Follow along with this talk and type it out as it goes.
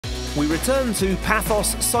We return to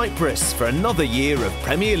Paphos, Cyprus for another year of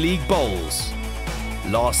Premier League bowls.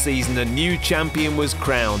 Last season a new champion was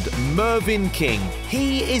crowned, Mervyn King.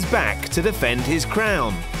 He is back to defend his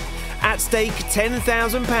crown. At stake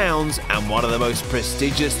 £10,000 and one of the most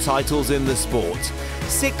prestigious titles in the sport.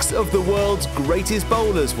 6 of the world's greatest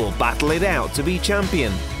bowlers will battle it out to be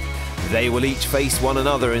champion. They will each face one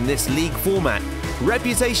another in this league format.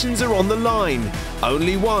 Reputations are on the line.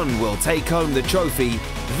 Only one will take home the trophy.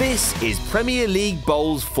 This is Premier League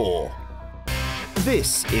Bowls 4.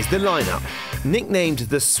 This is the lineup. Nicknamed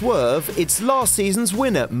the Swerve, it's last season's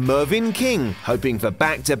winner, Mervyn King, hoping for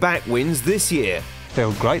back-to-back wins this year.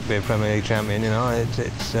 Feel great to be a Premier League champion, you know.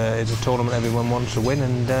 It's a tournament everyone wants to win,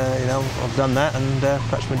 and you know, I've done that, and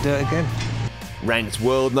perhaps we'll do it again. Ranked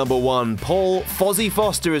world #1, Paul Fozzie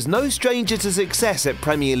Foster is no stranger to success at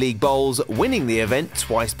Premier League bowls, winning the event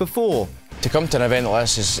twice before. To come to an event like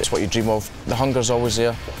this is what you dream of. The hunger's always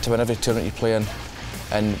there to win every tournament you play in,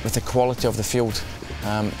 and with the quality of the field,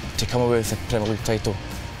 to come away with a Premier League title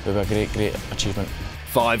would be a great achievement.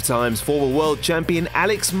 5 times former world champion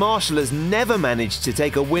Alex Marshall has never managed to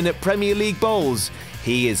take a win at Premier League bowls.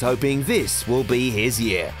 He is hoping this will be his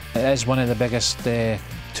year. It is one of the biggest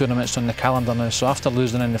tournaments on the calendar now, so after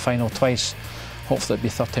losing in the final twice, hopefully it'll be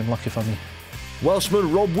third time lucky for me.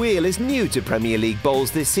 Welshman Rob Weale is new to Premier League bowls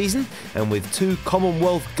this season, and with 2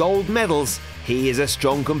 Commonwealth gold medals, he is a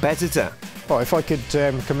strong competitor. Well, if I could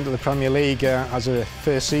come into the Premier League as a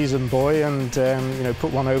first season boy and you know,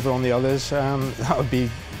 put one over on the others, that would be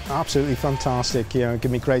absolutely fantastic. You know, give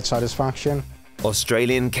me great satisfaction.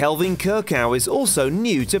 Australian Kelvin Kerkow is also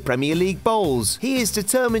new to Premier League bowls. He is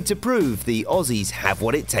determined to prove the Aussies have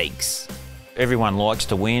what it takes. Everyone likes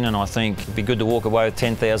to win, and I think it'd be good to walk away with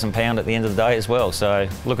 £10,000 at the end of the day as well. So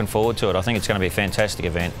looking forward to it. I think it's going to be a fantastic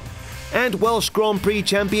event. And Welsh Grand Prix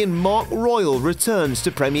champion Mark Royal returns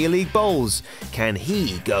to Premier League bowls. Can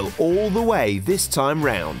he go all the way this time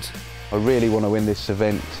round? I really want to win this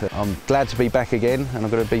event. I'm glad to be back again, and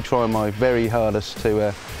I'm going to be trying my very hardest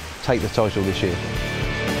to take the title this year.